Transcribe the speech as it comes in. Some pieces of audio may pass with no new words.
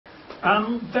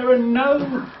There are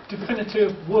no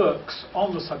definitive works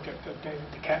on the subject of David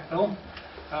de Quetteville.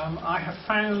 I have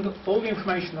found all the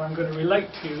information that I'm going to relate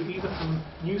to either from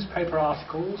newspaper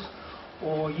articles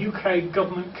or UK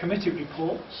government committee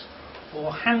reports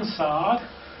or Hansard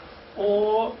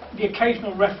or the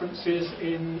occasional references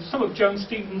in some of Joan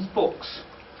Stevens' books.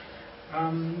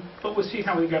 But we'll see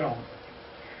how we get on.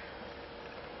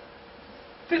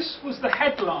 This was the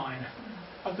headline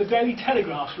of the Daily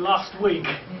Telegraph last week,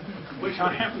 which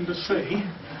I happened to see,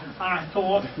 and I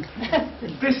thought,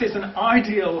 this is an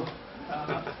ideal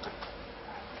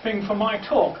thing for my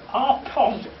talk.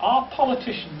 Are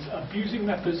politicians abusing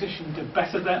their position to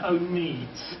better their own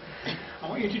needs? I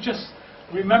want you to just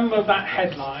remember that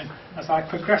headline as I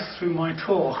progress through my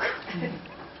talk,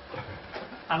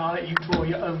 and I'll let you draw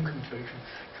your own conclusion.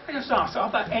 Can I just ask,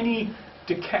 are there any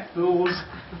de Quettevilles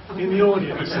in the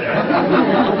audience?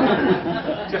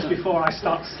 Just before I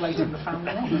start slating the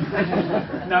family?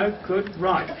 No? Good?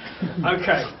 Right.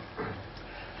 Okay.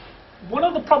 One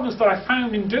of the problems that I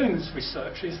found in doing this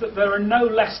research is that there are no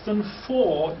less than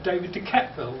 4 David de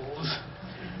Quettevilles.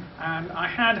 And I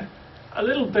had a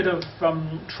little bit of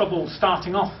trouble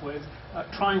starting off with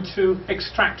trying to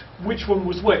extract which one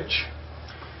was which.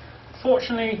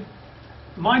 Fortunately,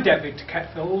 my David de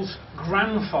Quetteville's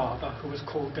grandfather, who was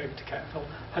called David de Quetteville,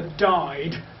 had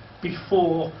died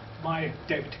before my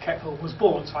David de Quetteville was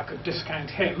born, so I could discount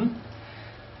him.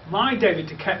 My David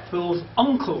de Quetteville's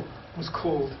uncle was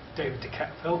called David de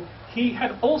Quetteville. He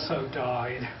had also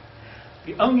died.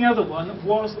 The only other one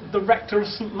was the rector of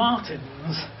St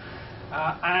Martin's.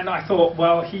 And I thought,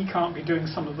 well, he can't be doing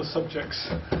some of the subjects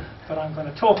that I'm going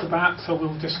to talk about, so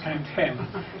we'll discount him.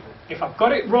 If I've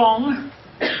got it wrong,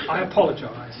 I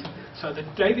apologise. So the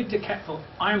David de Quetteville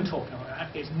I'm talking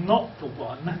about is not the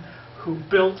one who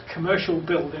built commercial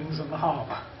buildings in the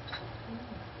harbour.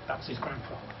 That was his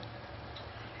grandfather.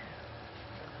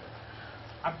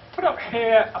 I've put up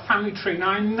here a family tree. Now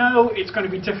I know it's going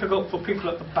to be difficult for people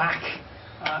at the back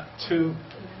to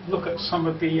look at some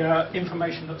of the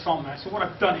information that's on there. So what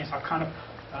I've done is I've kind of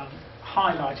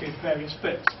highlighted various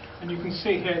bits. And you can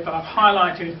see here that I've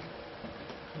highlighted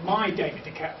my David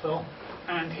de Quetteville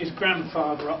and his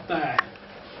grandfather up there.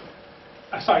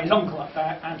 Sorry, his uncle up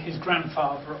there and his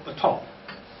grandfather at the top.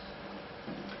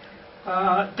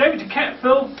 David de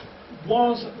Quetteville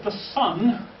was the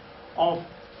son of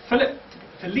Philippe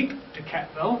de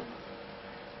Quetteville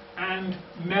and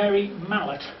Mary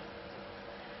Mallet.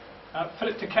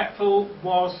 Philippe de Quetteville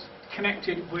was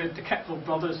connected with the Quetteville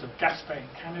brothers of Gaspé in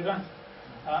Canada.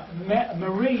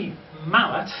 Marie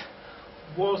Mallet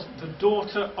was the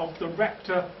daughter of the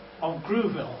rector of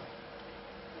Quetteville.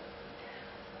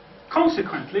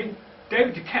 Consequently,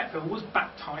 David de Quetteville was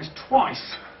baptised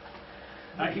twice.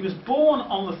 He was born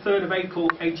on the 3rd of April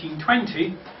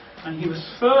 1820, and he was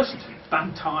first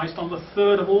baptised on the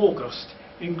 3rd of August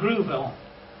in Quetteville.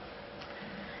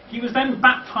 He was then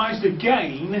baptised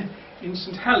again in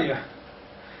St Helier.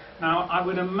 Now, I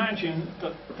would imagine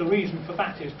that the reason for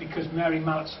that is because Mary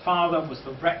Mallet's father was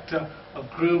the rector of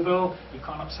Quetteville. You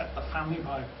can't upset the family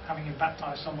by having him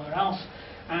baptised somewhere else.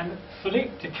 And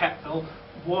Philippe de Quetteville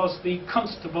was the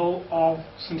constable of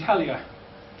St Helier.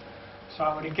 So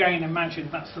I would again imagine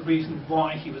that's the reason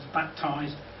why he was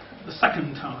baptised the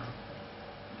second time.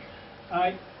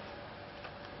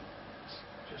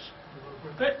 Just move over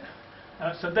a bit.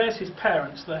 So there's his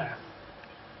parents there.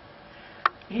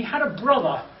 He had a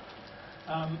brother,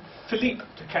 Philippe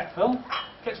de Quetteville.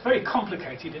 It gets very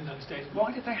complicated in those days.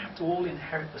 Why did they have to all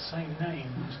inherit the same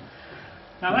names?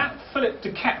 Now that Philippe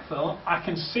de Quetteville, I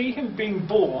can see him being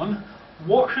born.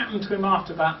 What happened to him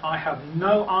after that, I have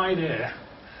no idea.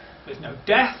 There's no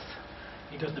death.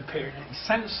 He doesn't appear in any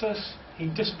census. He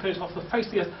disappears off the face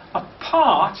of the earth,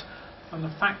 apart from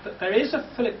the fact that there is a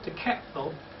Philippe de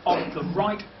Quetteville of the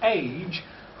right age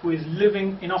who is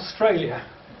living in Australia.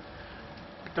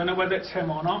 Don't know whether it's him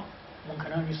or not. One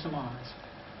can only surmise.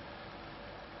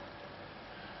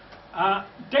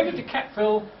 David de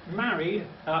Quetteville married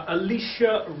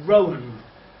Alicia Rowan.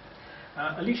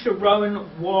 Alicia Rowan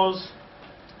was,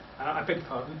 I beg your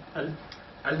pardon,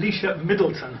 Alicia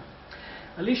Middleton.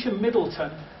 Alicia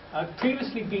Middleton had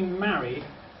previously been married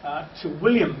to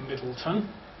William Middleton.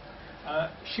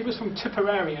 She was from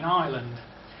Tipperary in Ireland.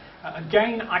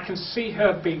 Again, I can see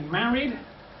her being married.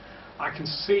 I can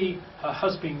see her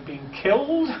husband being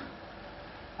killed.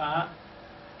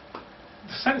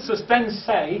 The census then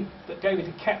say that David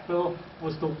de Quetteville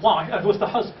was the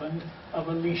husband of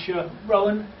Alicia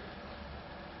Rowan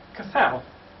Cathell.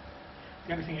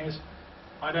 The only thing is,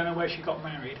 I don't know where she got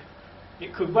married.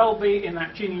 It could well be in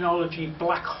that genealogy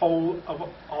black hole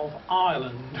of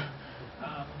Ireland.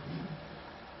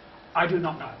 I do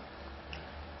not know.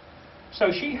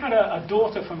 So she had a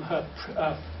daughter from her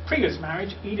previous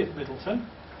marriage, Edith Middleton,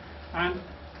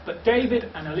 but David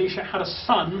and Alicia had a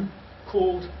son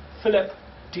called Philip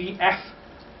D.F.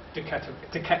 de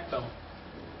Quetteville.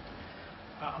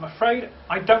 I'm afraid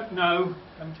I don't know,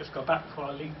 let me just go back before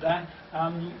I leave there,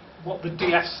 what the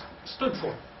DS stood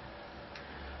for.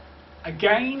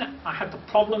 Again, I had the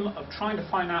problem of trying to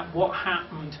find out what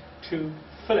happened to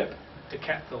Philip de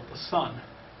Quetteville, the son.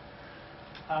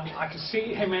 I can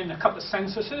see him in a couple of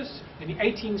censuses. In the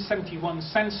 1871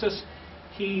 census,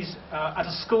 he's at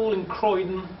a school in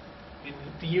Croydon in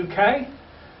the UK,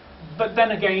 but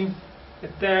then again,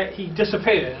 there he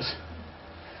disappears.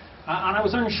 And I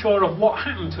was unsure of what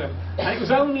happened to him. And it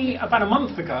was only about a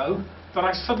month ago that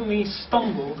I suddenly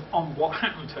stumbled on what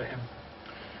happened to him.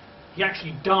 He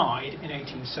actually died in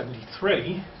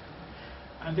 1873,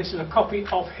 and this is a copy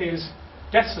of his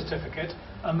death certificate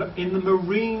in the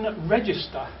Marine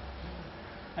Register.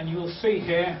 And you will see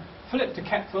here, Philip de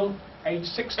Quetteville, age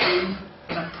 16,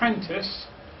 an apprentice,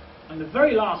 and the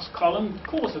very last column,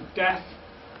 cause of death,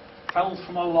 fell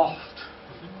from aloft.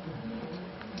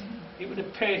 It would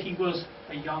appear he was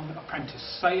a young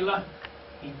apprentice sailor.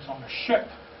 He was on a ship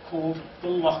called the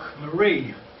Loch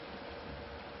Marie.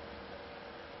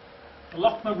 The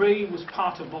Loch Marie was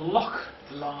part of the Loch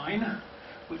Line,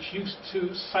 which used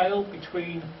to sail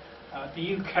between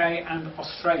the UK and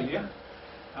Australia,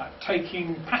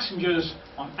 taking passengers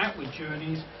on outward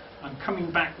journeys and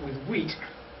coming back with wheat.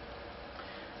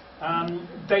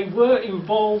 They were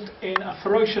involved in a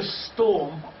ferocious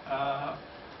storm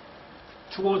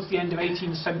towards the end of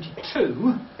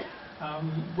 1872,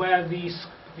 where the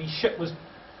ship was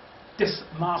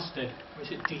dismasted, or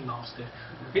is it demasted?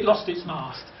 It lost its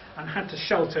mast and had to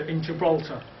shelter in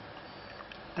Gibraltar.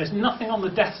 There's nothing on the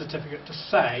death certificate to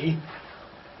say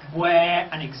where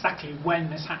and exactly when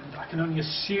this happened. I can only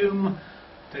assume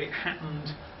that it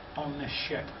happened on this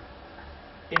ship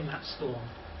in that storm.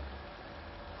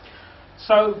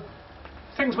 So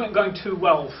things weren't going too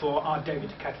well for our David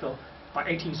de Quetteville. By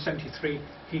 1873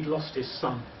 he'd lost his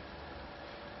son.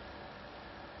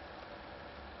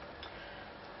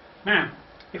 Now,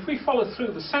 if we follow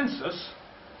through the census,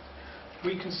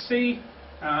 we can see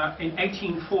in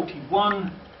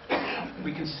 1841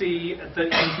 we can see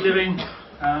that he's living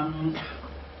I'm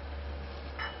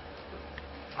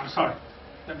sorry,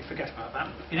 let me forget about that.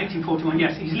 In 1841,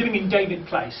 yes, he's living in David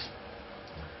Place.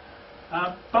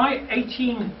 By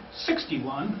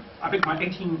 1861, I beg my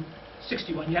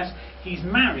 1861, yes, he's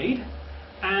married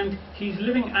and he's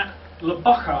living at Le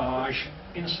Bocage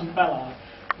in St Bellard.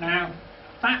 Now,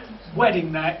 that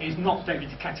wedding there is not David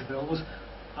de Quetteville's.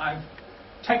 I've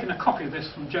taken a copy of this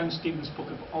from Joan Stevens'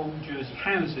 book of Old Jersey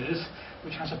Houses,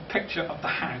 which has a picture of the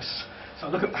house. So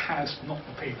look at the house, not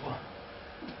the people.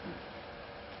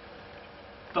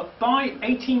 But by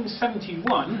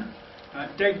 1871,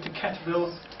 David de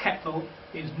Quetteville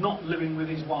is not living with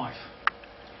his wife.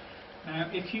 Now,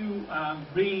 if you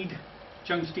read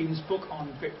Joan Stevens' book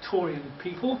on Victorian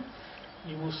people,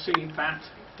 you will see that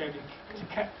David de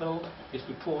Quetteville is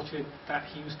reported that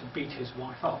he used to beat his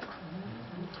wife up.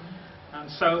 And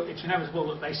so it's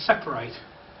inevitable that they separate.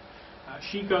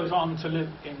 She goes on to live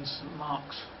in St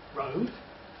Mark's Road.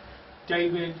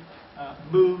 David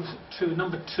moves to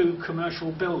number 2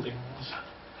 Commercial Buildings,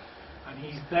 and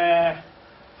he's there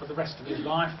for the rest of his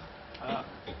life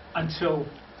until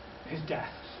his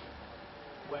death,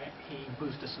 where he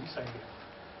moves to St Saviour.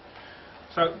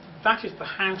 So that is the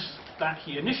house that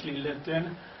he initially lived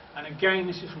in, and again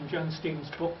this is from Joan Stevens'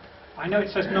 book. I know it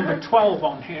says number 12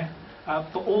 on here,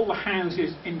 but all the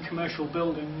houses in Commercial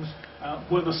Buildings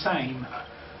were the same.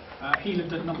 He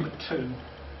lived at number 2.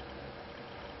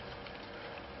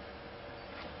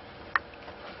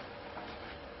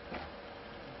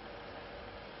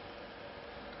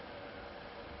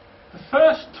 The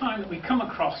first time that we come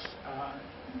across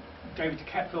David de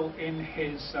Quetteville in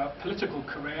his political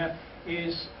career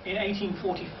is in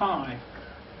 1845,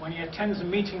 when he attends a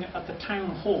meeting at the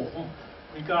town hall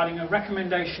regarding a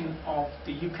recommendation of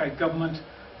the UK government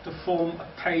to form a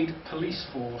paid police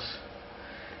force.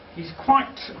 He's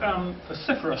quite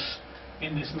vociferous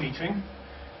in this meeting,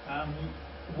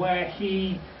 where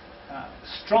he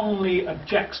strongly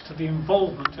objects to the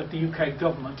involvement of the UK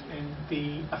government in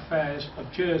the affairs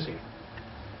of Jersey.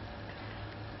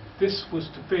 This was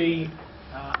to be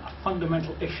a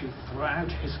fundamental issue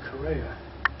throughout his career,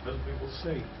 as we will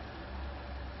see.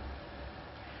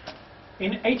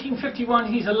 In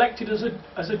 1851 he's elected as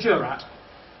a jurat.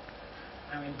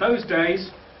 Now in those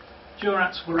days,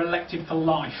 jurats were elected for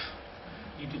life.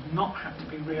 You did not have to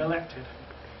be re-elected.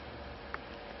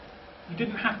 You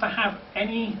didn't have to have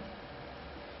any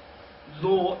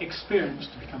law experience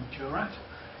to become a jurat,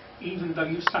 even though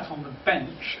you sat on the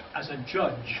bench as a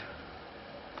judge.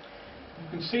 You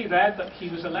can see there that he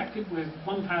was elected with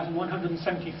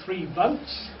 1,173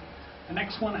 votes. The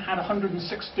next one had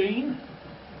 116.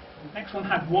 The next one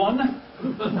had 1.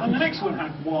 And the next one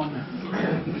had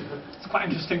 1. It's quite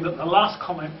interesting that the last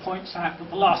comment points out that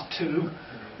the last 2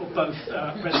 were both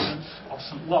residents of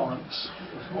St Lawrence.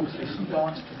 Obviously St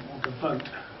Lawrence didn't want to vote.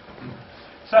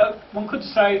 So one could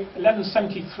say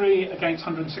 1173 against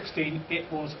 116,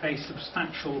 it was a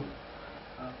substantial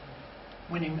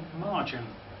winning margin.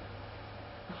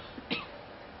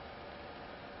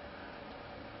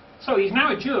 So he's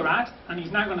now a jurat, and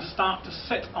he's now going to start to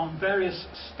sit on various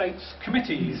states'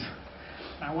 committees.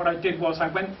 Now what I did was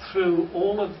I went through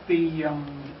all of the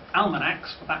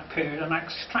almanacs for that period and I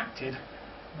extracted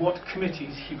what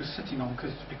committees he was sitting on,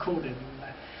 because it's recorded in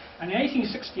there. And in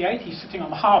 1868 he's sitting on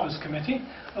the Harbours Committee,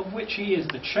 of which he is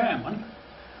the chairman,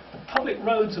 the Public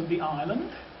Roads of the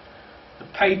Island, the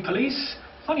Paid Police,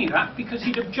 funny that, because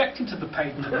he'd objected to the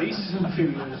Paid Police a few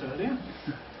years earlier,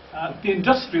 the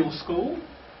Industrial School,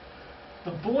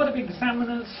 the Board of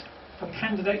Examiners for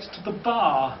candidates to the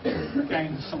bar,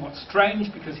 again somewhat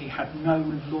strange because he had no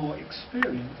law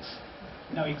experience,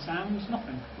 no exams,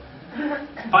 nothing.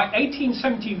 By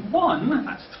 1871,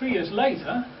 that's 3 years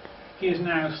later, he is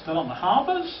now still on the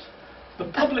harbours,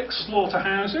 the public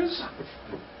slaughterhouses,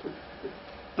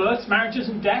 births, marriages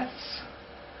and deaths,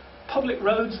 public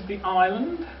roads of the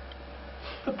island,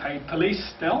 the Paid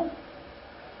Police still,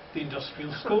 the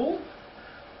Industrial School,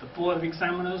 the Board of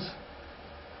Examiners,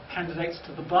 candidates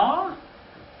to the bar.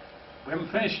 We haven't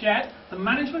finished yet. The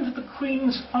management of the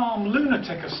Queen's Farm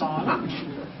Lunatic Asylum,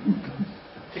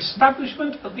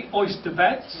 establishment of the oyster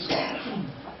beds,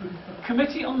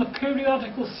 committee on the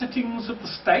periodical sittings of the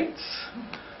states,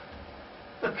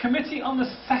 a committee on the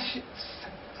session,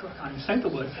 I can't even say the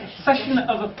word, session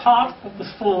of a part of the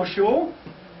foreshore,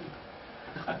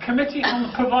 a committee on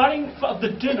the providing of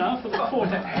the dinner for the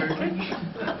quartet heritage.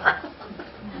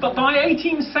 But by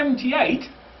 1878,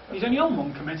 he's only on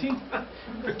one committee,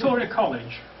 Victoria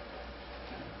College.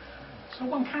 So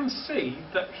one can see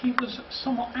that he was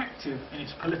somewhat active in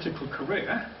his political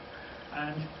career,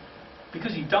 and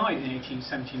because he died in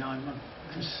 1879, one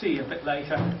can see a bit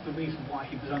later the reason why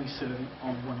he was only serving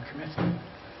on one committee.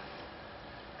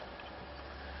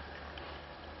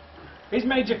 His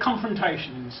major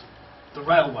confrontations, the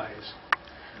railways.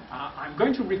 I'm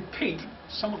going to repeat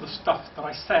some of the stuff that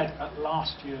I said at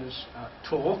last year's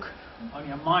talk,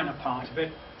 only a minor part of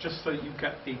it, just so you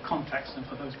get the context and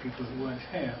for those people who weren't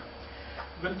here.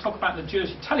 We're going to talk about the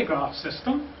Jersey telegraph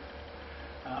system,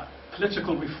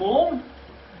 political reform,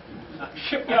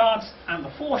 shipyards and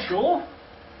the foreshore,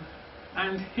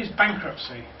 and his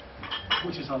bankruptcy,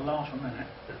 which is a lot a minute.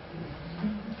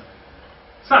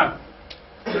 So,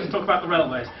 let's talk about the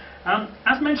railways.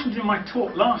 As mentioned in my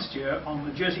talk last year on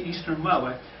the Jersey Eastern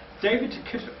Railway, David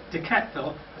de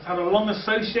Quetteville has had a long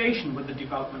association with the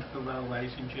development of the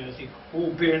railways in Jersey,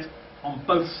 albeit on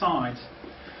both sides.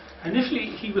 Initially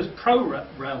he was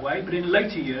pro-railway, but in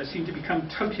later years seemed to become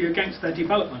totally against their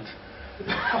development,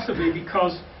 possibly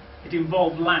because it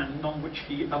involved land of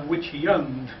which he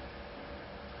owned.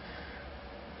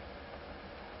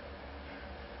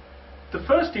 The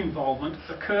first involvement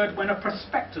occurred when a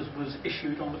prospectus was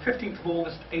issued on the 15th of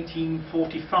August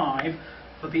 1845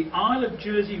 for the Isle of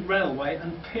Jersey Railway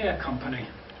and Pier Company.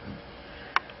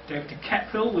 David de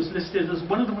Quetteville was listed as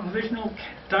one of the provisional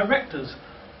directors,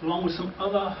 along with some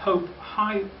other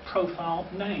high-profile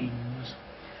names.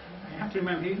 You have to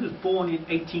remember, he was born in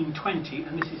 1820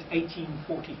 and this is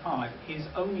 1845. He is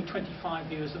only 25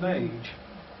 years of age.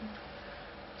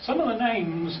 Some of the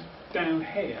names down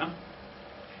here,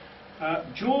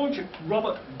 George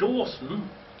Robert Dawson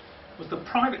was the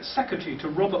private secretary to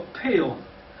Robert Peel,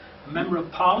 a member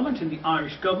of Parliament in the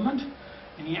Irish government,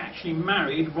 and he actually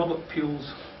married Robert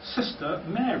Peel's sister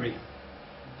Mary.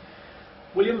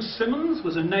 William Simmons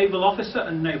was a naval officer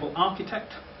and naval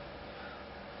architect.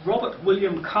 Robert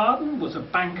William Carden was a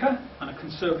banker and a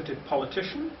Conservative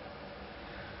politician.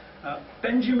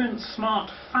 Benjamin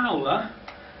Smart Fowler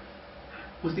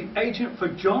was the agent for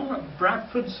John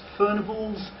Bradford's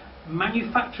Furnival's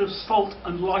manufacture of salt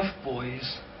and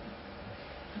lifebuoys.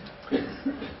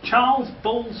 Charles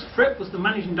Bowles Fripp was the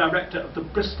managing director of the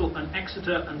Bristol and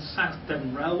Exeter and South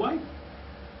Devon Railway.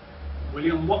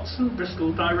 William Watson,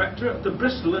 Bristol director of the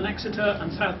Bristol and Exeter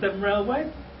and South Devon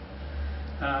Railway.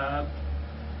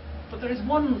 But there is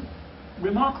one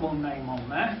remarkable name on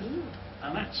there,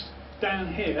 and that's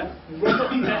down here,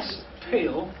 Robert S.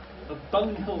 Peel of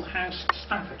Bonehill House,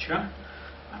 Staffordshire.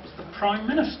 That was the Prime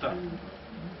Minister.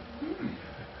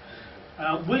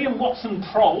 William Watson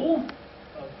Proll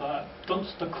of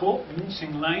Dunster Court,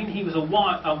 Mincing Lane, he was a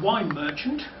wine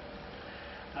merchant.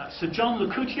 Sir John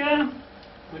Lecoutier,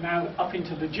 we're now up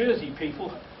into the Jersey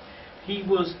people, he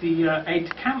was the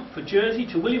aide-de-camp for Jersey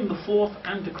to William IV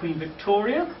and to Queen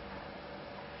Victoria.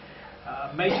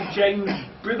 Major James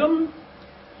Brigham,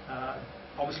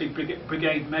 obviously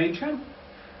Brigade Major.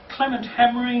 Clement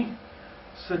Henry,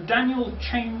 Sir Daniel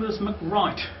Chambers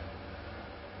McWright.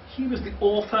 He was the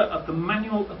author of the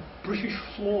Manual of British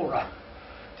Flora.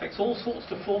 Takes all sorts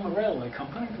to form a railway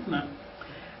company, doesn't it?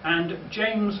 And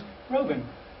James Robin,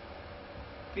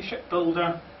 the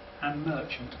shipbuilder and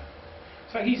merchant.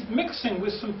 So he's mixing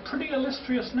with some pretty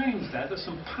illustrious names there. There's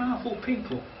some powerful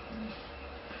people.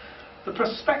 The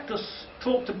prospectus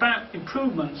talked about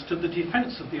improvements to the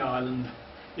defence of the island,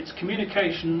 its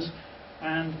communications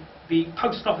and the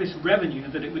post office revenue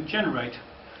that it would generate,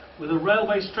 with a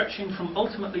railway stretching from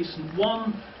ultimately St.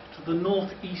 Juan to the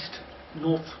northeast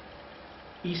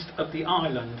of the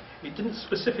island. It didn't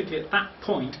specifically at that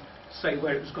point say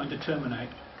where it was going to terminate.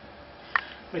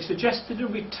 They suggested a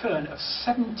return of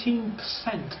 17%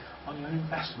 on your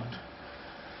investment.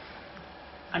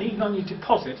 And even on your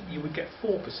deposit, you would get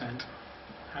 4%.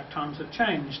 How times have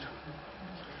changed.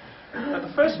 At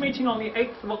the first meeting on the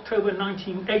 8th of October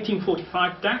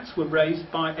 1845, doubts were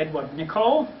raised by Edward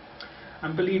Nicoll,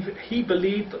 and he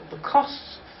believed that the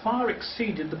costs far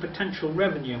exceeded the potential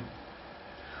revenue.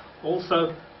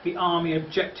 Also, the army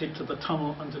objected to the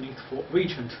tunnel underneath Fort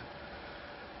Regent,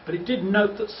 but it did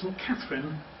note that St.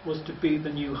 Catherine was to be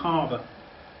the new harbour.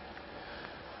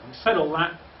 Having said all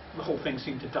that, the whole thing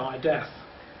seemed to die a death.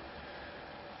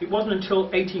 It wasn't until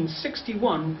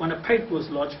 1861 when a paper was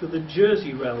lodged for the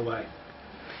Jersey Railway,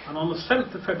 and on the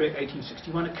 7th of February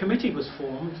 1861 a committee was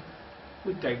formed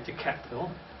with David de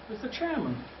Quetteville as the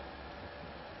chairman.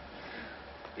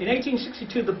 In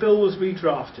 1862 the bill was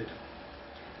redrafted.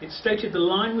 It stated the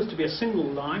line was to be a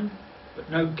single line,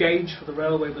 but no gauge for the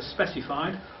railway was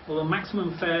specified, although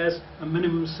maximum fares and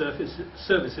minimum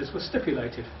services were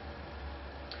stipulated.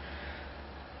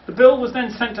 The bill was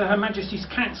then sent to Her Majesty's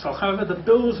Council. However, the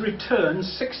bill was returned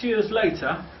 6 years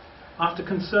later after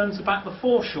concerns about the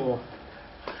foreshore,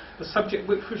 a subject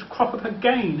which would crop up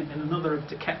again in another of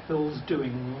de Quetteville's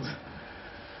doings.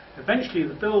 Eventually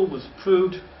the bill was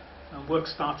approved and work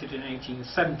started in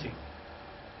 1870.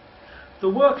 The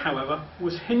work, however,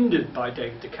 was hindered by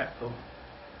David de Quetteville,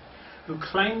 who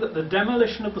claimed that the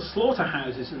demolition of the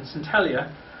slaughterhouses in St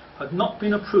Helier had not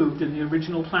been approved in the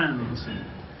original plans,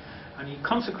 and he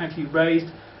consequently raised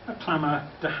a clamour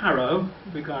de Harrow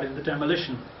regarding the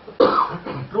demolition.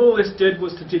 But all this did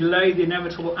was to delay the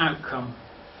inevitable outcome.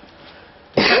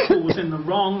 De Quetteville was in the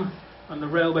wrong, and the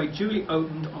railway duly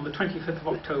opened on the 25th of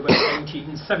October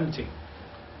 1870.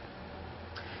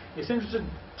 It's interesting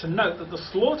to note that the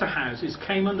slaughterhouses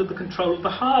came under the control of the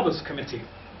Harbours Committee,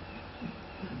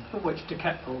 of which de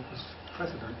Quetteville was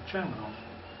president, chairman of.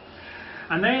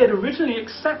 And they had originally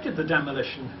accepted the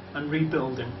demolition and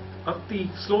rebuilding of the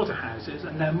slaughterhouses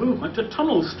and their movement to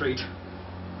Tunnel Street.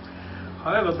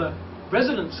 However, the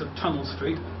residents of Tunnel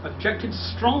Street objected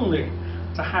strongly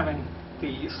to having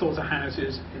the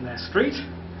slaughterhouses in their street,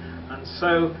 and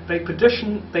so they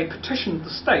petitioned the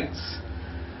States.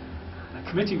 A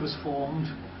committee was formed.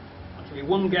 I'll give you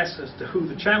one guess as to who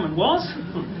the chairman was.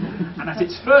 And at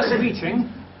its first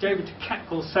meeting, David de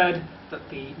Quetteville said that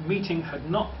the meeting had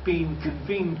not been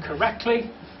convened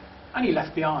correctly, and he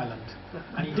left the island.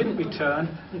 And he didn't return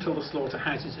until the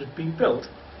slaughterhouses had been built.